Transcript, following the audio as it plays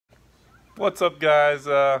What's up, guys?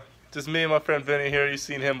 Just me and my friend Vinny here. You've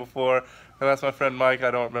seen him before, and that's my friend Mike. I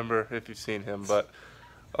don't remember if you've seen him, but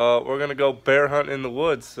we're gonna go bear hunt in the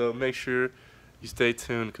woods. So make sure you stay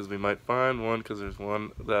tuned because we might find one. Because there's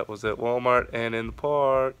one that was at Walmart and in the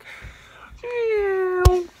park.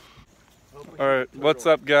 All right, what's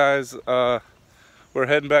up, guys? We're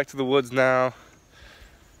heading back to the woods now.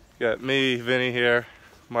 Got me, Vinny here,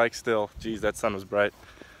 Mike still. Geez, that sun was bright,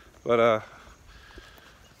 but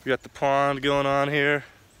we got the pond going on here.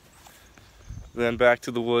 Then back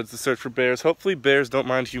to the woods to search for bears. Hopefully bears don't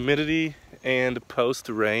mind humidity and post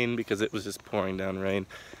rain because it was just pouring down rain.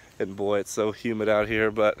 And boy, it's so humid out here.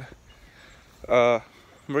 But we're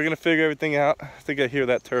gonna figure everything out. I think I hear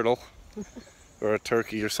that turtle or a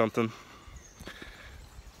turkey or something.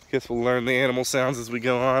 Guess we'll learn the animal sounds as we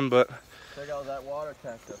go on. But check out that water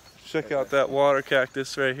cactus. Check out that water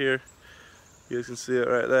cactus right here. You guys can see it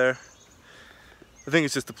right there. I think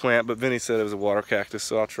it's just a plant, but Vinny said it was a water cactus,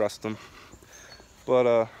 so I'll trust him.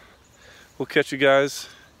 But we'll catch you guys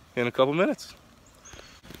in a couple minutes.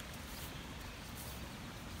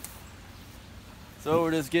 So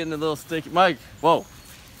we're just getting a little sticky. Mike, whoa!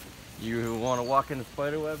 You want to walk in the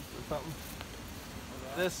spider webs or something?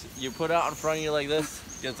 This you put out in front of you like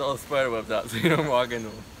this, gets all the spider webs out, so you don't walk into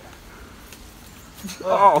them.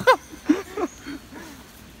 Oh!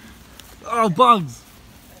 Oh, bugs!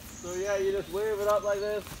 So yeah, you just wave it up like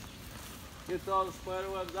this, gets all the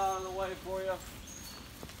spider webs out of the way for you.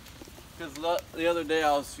 Because the other day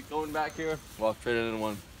I was going back here, walked straight into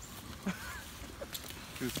one.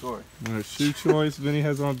 True story. Alright, shoe choice. Vinny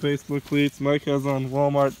has on baseball cleats. Mike has on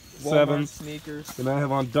Walmart 7s. Sneakers. And I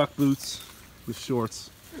have on duck boots with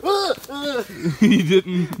shorts. He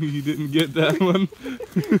didn't get that one.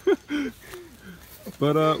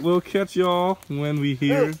 But we'll catch y'all when we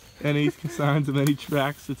hear any signs of any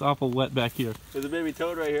tracks. It's awful wet back here. There's a baby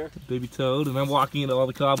toad right here. Baby toad, and I'm walking into all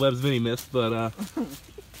the cobwebs Vinny missed, but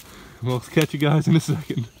we'll catch you guys in a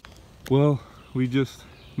second. Well, we just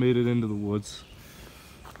made it into the woods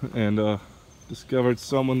and discovered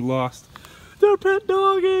someone lost their pet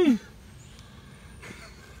doggy.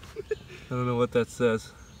 I don't know what that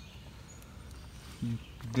says.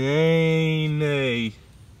 Dane.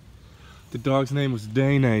 The dog's name was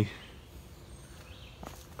Dane.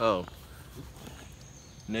 Oh.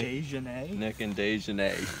 Dejanay? Nick and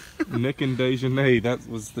Dejanay. Nick and Dejanay. That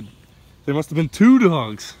was the. There must have been 2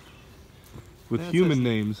 dogs with human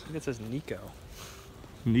names. I think it says Nico.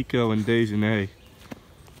 Nico and Dejanay.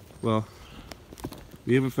 Well,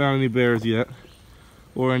 we haven't found any bears yet,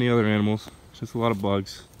 or any other animals. Just a lot of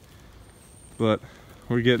bugs. But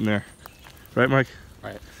we're getting there. Right, Mike?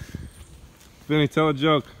 Right. Vinny, tell a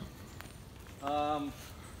joke.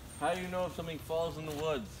 How do you know if something falls in the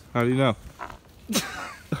woods? How do you know?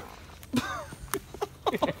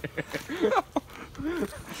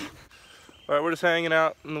 Alright, we're just hanging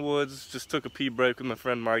out in the woods. Just took a pee break with my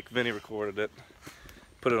friend Mike. Vinny recorded it.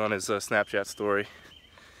 Put it on his Snapchat story.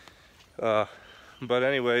 But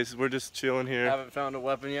anyways, we're just chilling here. Haven't found a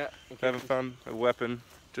weapon yet? Okay. Haven't found a weapon.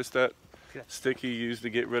 Just that stick he used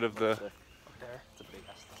to get rid of the... Up there. It's a big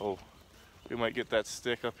ass thing. Oh, we might get that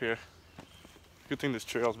stick up here. Good thing there's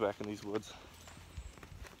trails back in these woods.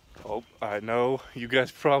 Oh, I know you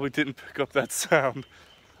guys probably didn't pick up that sound,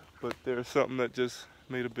 but there's something that just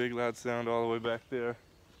made a big loud sound all the way back there.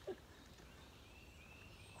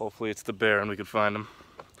 Hopefully it's the bear and we can find him.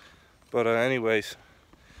 But anyways,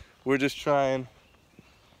 we're just trying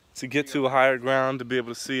to get to a higher ground to be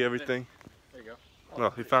able to see everything. There you go.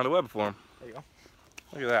 Oh, we found a web for him. There you go.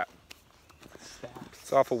 Look at that.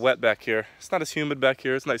 It's awful wet back here. It's not as humid back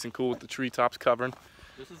here. It's nice and cool with the treetops covering.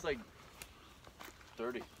 This is like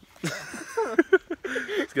 30.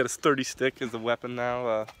 He's got a sturdy stick as a weapon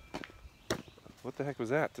now. What the heck was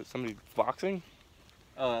that? Did somebody boxing?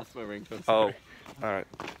 Oh, that's my ringtone. Oh, Sorry. all right.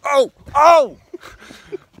 Oh, oh,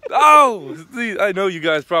 oh! See, I know you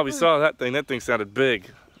guys probably saw that thing. That thing sounded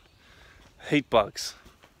big. Hate bugs.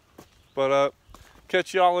 But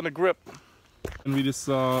catch y'all in a grip. And we just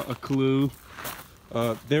saw a clue.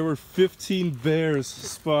 There were 15 bears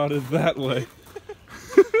spotted that way.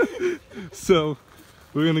 So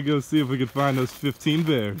we're gonna go see if we can find those 15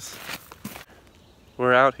 bears.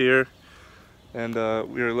 We're out here and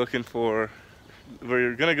we were looking for,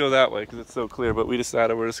 we're gonna go that way because it's so clear, but we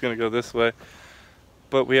decided we're just gonna go this way.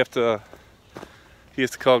 But we have to, he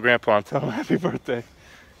has to call Grandpa and tell him happy birthday.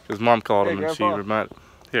 Because Mom called him and she reminded,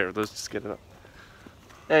 here, let's just get it up.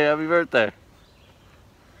 Hey, happy birthday.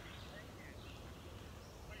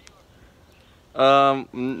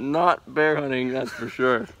 Not bear hunting, that's for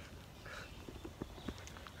sure.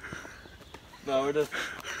 No, we're just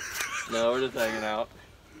hanging out.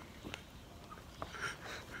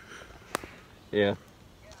 Yeah.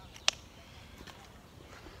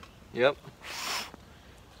 Yep.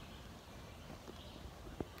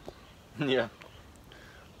 Yeah.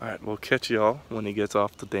 Alright, we'll catch y'all when he gets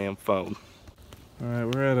off the damn phone.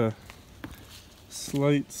 Alright, we're at a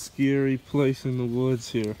slight scary place in the woods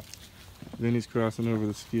here. Vinny's crossing over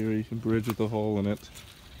the scary bridge with a hole in it.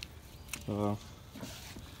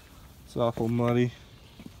 It's awful muddy.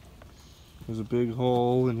 There's a big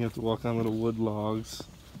hole and you have to walk on little wood logs.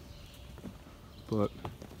 But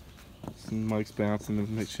Mike's bouncing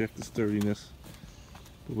to check the sturdiness.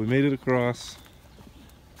 But we made it across.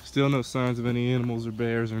 Still no signs of any animals or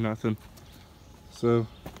bears or nothing. So,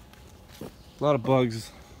 a lot of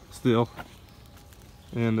bugs still.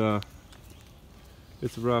 And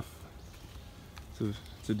it's rough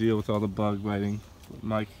to deal with all the bug biting.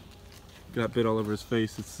 Mike got bit all over his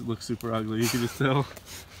face. It looks super ugly, you can just tell.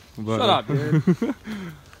 But, Shut up, dude.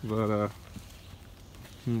 But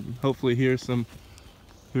hopefully here's some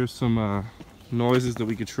noises that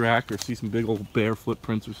we could track or see some big old bear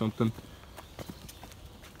footprints or something.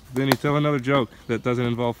 Vinny, tell another joke that doesn't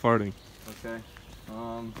involve farting. Okay.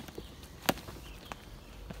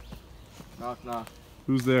 Knock knock.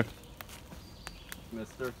 Who's there?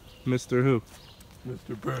 Mister. Mr. Who?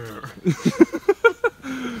 Mr. Bear.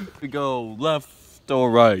 We go left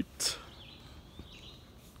or right.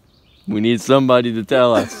 We need somebody to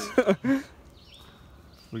tell us.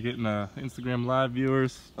 We're getting Instagram live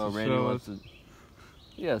viewers. Oh, Randy wants to.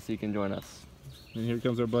 Yes, he can join us. And here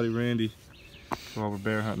comes our buddy Randy. While we're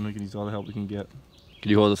bear hunting, we can use all the help we can get. Can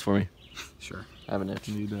you hold this for me? Sure. I have an itch.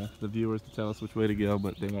 We need the viewers to tell us which way to go,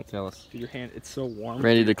 but they won't tell us. Dude, your hand, it's so warm.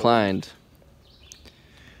 Randy declined.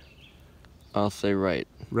 I'll say right.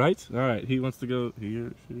 Right? All right. He wants to go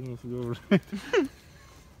here. She wants to go right.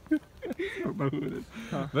 I don't know who it is.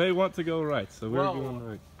 Huh. They want to go right, so we're Well, going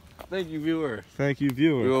right. Thank you, viewer. Thank you,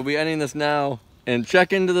 viewer. We will be ending this now, and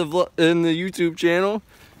check into the YouTube channel.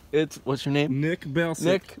 It's what's your name? Nick Belsick.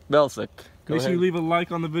 Nick Belsick. Go Make sure ahead. you leave a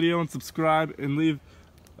like on the video and subscribe, and leave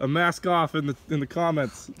a mask off in the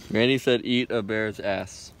comments. Randy said, "Eat a bear's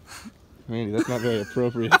ass." Randy, that's not very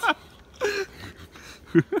appropriate.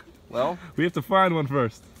 Well, We have to find one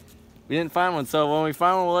first. we didn't find one, so when we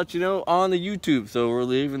find one, we'll let you know on the YouTube. So we're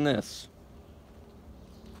leaving this.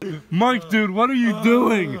 Mike, dude, what are you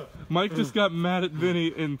doing? Mike just got mad at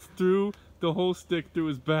Vinny and threw the whole stick through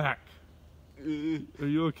his back. Are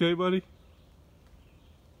you okay, buddy?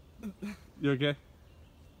 You okay?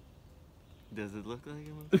 Does it look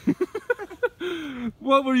like it?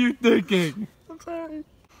 What were you thinking? I'm sorry.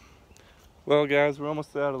 Well, guys, we're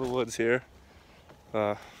almost out of the woods here.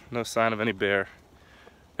 No sign of any bear.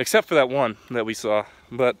 Except for that one that we saw.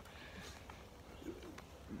 But,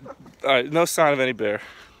 alright, no sign of any bear.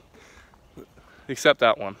 Except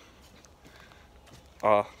that one.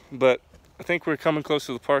 But I think we're coming close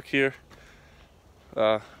to the park here.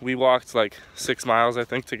 We walked like 6 miles, I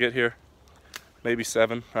think, to get here. Maybe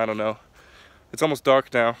 7, I don't know. It's almost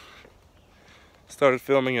dark now. Started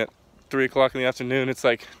filming at 3 o'clock in the afternoon. It's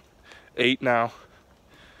like 8 now.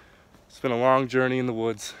 It's been a long journey in the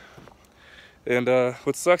woods. And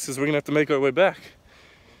what sucks is we're gonna have to make our way back.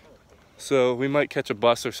 So we might catch a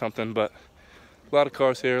bus or something, but a lot of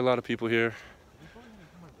cars here, a lot of people here.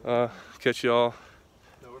 Catch y'all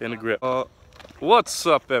in a grip. What's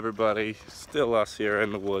up, everybody? Still us here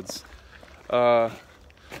in the woods.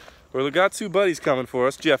 We got 2 buddies coming for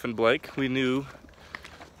us, Jeff and Blake. We knew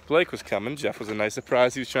Blake was coming. Jeff was a nice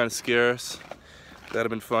surprise. He was trying to scare us. That'd have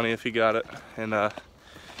been funny if he got it and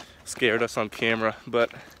scared us on camera,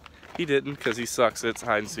 but he didn't because he sucks at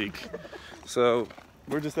hide and seek. So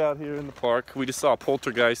we're just out here in the park. We just saw a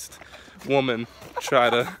poltergeist woman try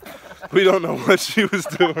to, we don't know what she was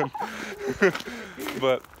doing.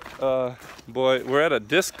 But boy, we're at a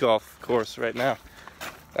disc golf course right now,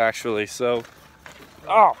 actually. So,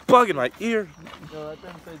 oh, bug in my ear. No, that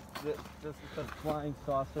thing said this is a flying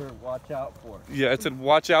saucer. Watch out for it. Yeah, it said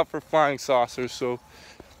watch out for flying saucers. So,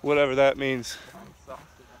 whatever that means.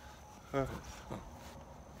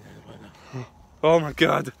 Oh my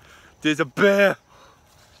God, there's a bear.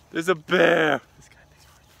 There's a bear.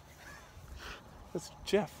 That's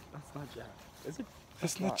Jeff. That's not Jeff. Is it?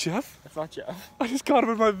 That's not Jeff? That's not Jeff. I just caught him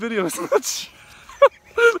in my video. It's not Jeff.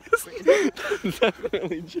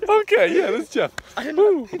 Definitely Jeff. Okay, yeah, that's Jeff. I did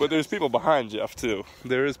Woo. not, But there's people behind Jeff too.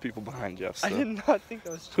 There is people behind Jeff. So. I did not think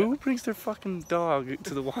that was Jeff. Who brings their fucking dog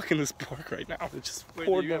to the walk in this park right now? It's just Wait,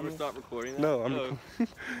 poured did you down ever the- stop recording that? No, I'm. Oh.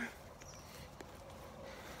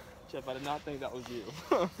 Jeff, I did not think that was you.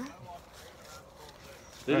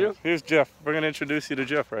 Did you? Here's Jeff. We're gonna introduce you to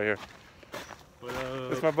Jeff right here. But,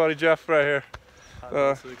 That's my buddy Jeff right here.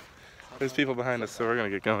 uh, There's people behind us, so we're gonna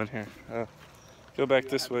get going here. Go back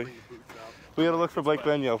this way. We gotta look for Blake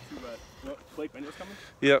Benyo. Blake Benyo's coming?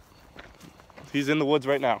 Yep. He's in the woods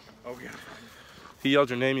right now. Okay. He yelled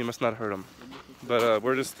your name, you must not have heard him. But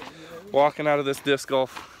we're just walking out of this disc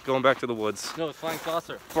golf, going back to the woods. No, it's flying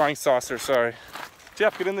saucer. Flying saucer, sorry.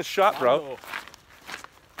 Jeff, get in this shot, bro.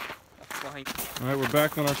 All right, we're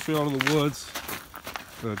back on our trail to the woods.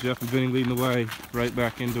 Jeff and Vinny leading the way, right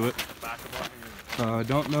back into it. I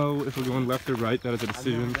don't know if we're going left or right. That is a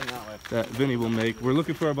decision that Vinny will make. We're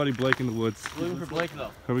looking for our buddy Blake in the woods. We're looking for Blake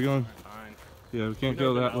though. Are we going? Fine. Yeah, we can't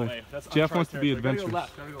go that way. Jeff wants to be adventurous.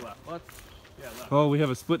 Gotta go left. What? Yeah, left. Oh, we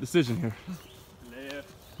have a split decision here. Left.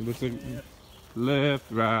 It looks like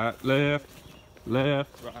left, right, left,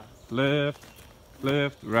 left, left,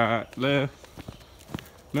 left, right, left.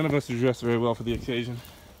 None of us are dressed very well for the occasion.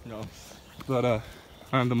 No. But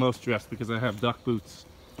I'm the most dressed because I have duck boots.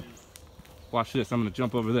 Watch this, I'm gonna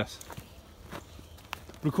jump over this.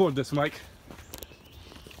 Record this, Mike.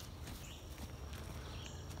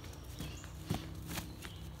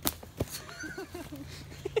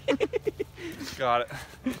 Got it.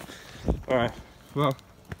 Alright, well,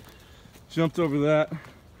 jumped over that.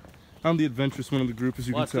 I'm the adventurous one of the group, as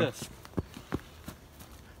you Watch can tell. this.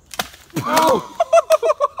 Oh!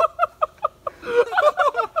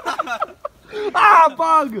 Ah,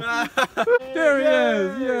 bug! There he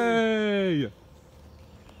is! Yay!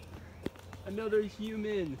 Another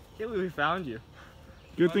human. Can't believe we found you.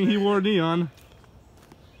 Good thing he wore neon.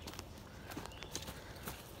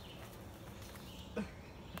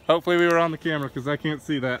 Hopefully we were on the camera because I can't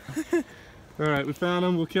see that. Alright, we found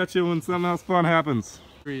him. We'll catch you when something else fun happens.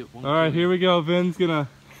 Alright, here we go. Vin's gonna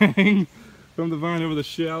hang from the vine over the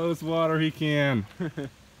shallowest water he can.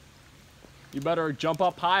 You better jump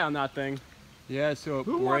up high on that thing. Yeah, so it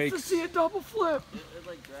Who breaks. wants to see a double flip? It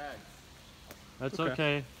like drags. That's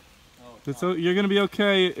Okay. okay. You're gonna be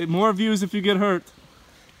okay. More views if you get hurt.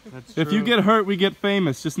 That's If you true. get hurt, we get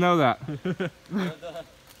famous. Just know that.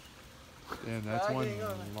 Damn, that's one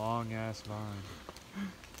long ass vine.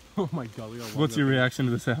 Oh my god, we got What's your reaction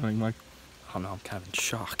to this happening, Mike? Oh no, I'm kind of in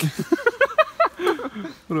shock.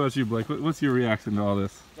 What about you, Blake? What's your reaction to all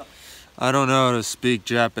this? I don't know how to speak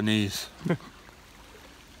Japanese.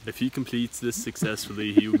 If he completes this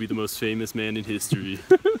successfully, he will be the most famous man in history.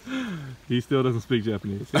 He still doesn't speak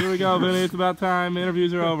Japanese. Here we go, Vinny. It's about time.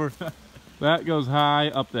 Interviews are over. That goes high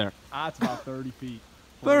up there. It's about 30 feet.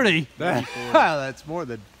 30? That's more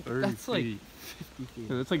than 30 That's like feet. 50 feet.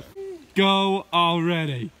 That's like, go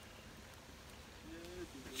already.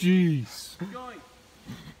 Jeez.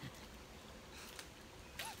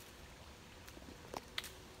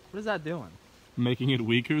 What is that doing? Making it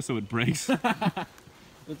weaker so it breaks.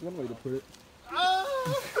 That's one way to put it.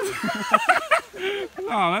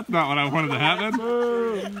 Oh, that's not what I wanted to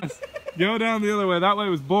happen. Go down the other way. That way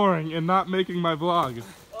was boring and not making my vlog. You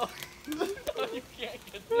can't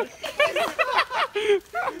get this.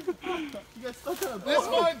 This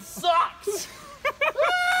one sucks!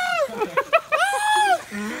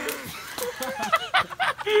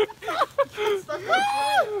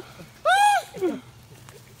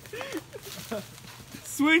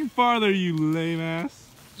 Swing farther, you lame ass.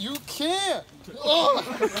 You can't!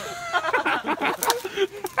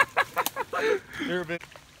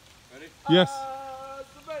 Yes.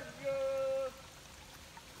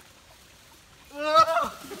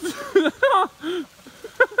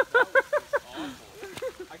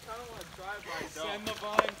 Send the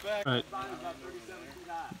vine back. All right.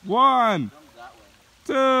 1,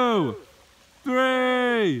 2,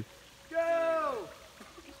 3.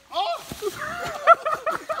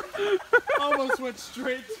 Almost went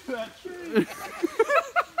straight to that tree.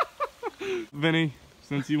 Vinny,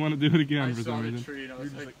 since you want to do it again for some reason. tree and I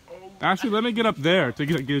was like, oh. Actually, let me get up there to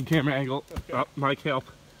get a good camera angle. Oh, Mike, help.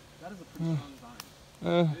 That is a pretty strong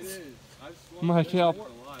vine. It is. I've swung Mike, this help.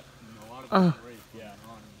 before a lot. A lot of them break. Yeah,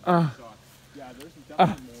 on. Yeah, there's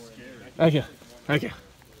definitely more. Thank you. Thank you.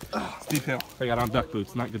 Steep hill. I got on duck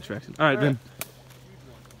boots, not good traction. All right, then.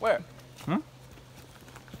 Where? Huh?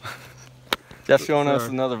 Jeff's showing us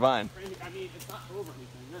Sorry. another vine. I mean, it's not over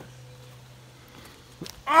anything. This.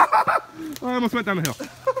 Oh, I almost went down the hill.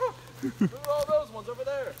 Look at all those ones over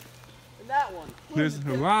there. And that one. There's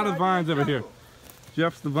a lot of vines over here.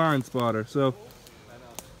 Jeff's the vine spotter, so.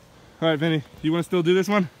 All right, Vinny, you want to still do this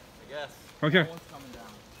one? I guess. Okay.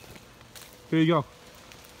 Here you go.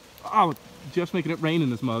 Oh, Jeff's making it rain in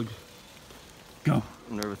this mug. Go.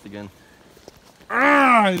 I'm nervous again.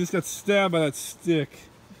 Ah, I just got stabbed by that stick.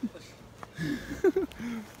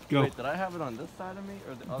 Go. Wait, did I have it on this side of me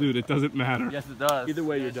or the other? Dude, it doesn't matter. Yes, it does. Either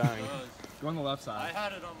way, you're dying. Go on the left I side.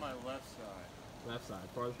 had it on my left side. Left side.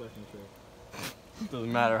 Farthest left in the tree.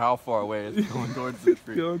 Doesn't matter how far away it's going towards the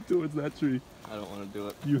tree. Going towards that tree. I don't want to do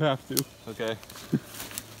it. You have to. Okay.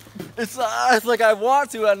 It's like I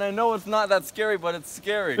want to, and I know it's not that scary, but it's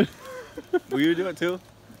scary. Will you do it too?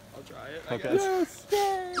 I'll try it. Okay. Yes!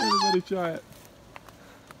 Everybody try it.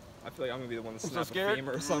 I feel like I'm gonna be the one to so snap a scared.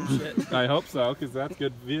 femur or some shit. I hope so, because that's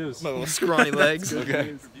good views. My little scrawny legs.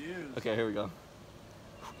 Okay. Okay, here we go.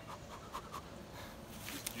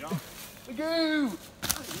 Go!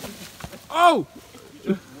 Oh!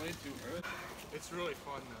 It's really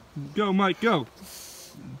fun though. Go, Mike, go.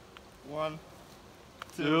 1,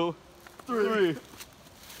 2, 3.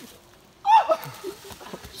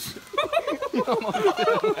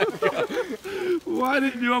 Why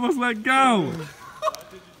didn't you almost let go?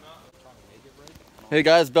 Hey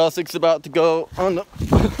guys, Belsik's about to go on the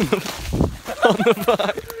on the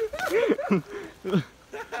bike.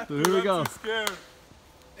 So here we go. I'm too scared.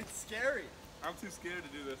 It's scary. I'm too scared to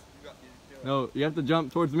do this. No, you have to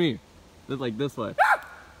jump towards me. Just like this way.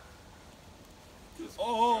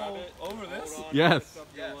 Oh, over this? Yes.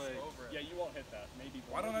 Yes. Yeah, you won't hit that. Maybe.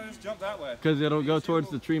 Why don't I just jump that way? Because it'll go towards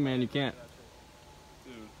the tree, man. You can't.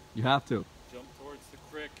 Dude, You have to. Jump towards the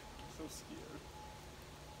creek. I'm so scared.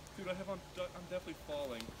 Dude, I'm definitely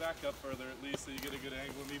falling. Back up further at least so you get a good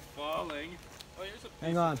angle of me falling. Oh, here's a piece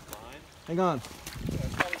Hang on. of line. Hang on.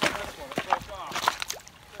 That's probably the best one. It's fresh off.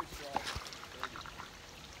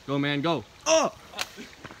 Go, man. Go. Oh,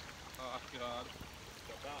 God.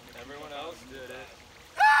 Everyone else did it.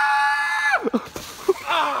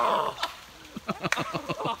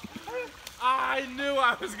 I knew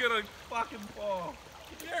I was gonna fucking fall.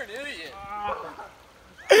 You're an idiot.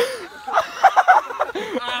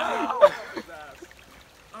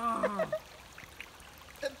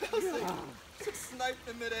 Sniped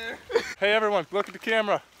in midair. Hey everyone, look at the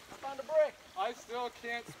camera. Found a brick. I still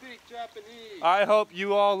can't speak Japanese. I hope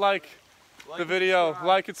you all like the video.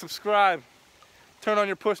 Like and subscribe. Turn on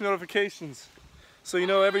your push notifications so you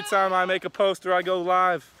know every time I make a post or I go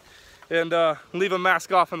live. And leave a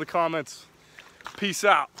mask off in the comments. Peace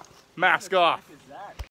out. Mask off.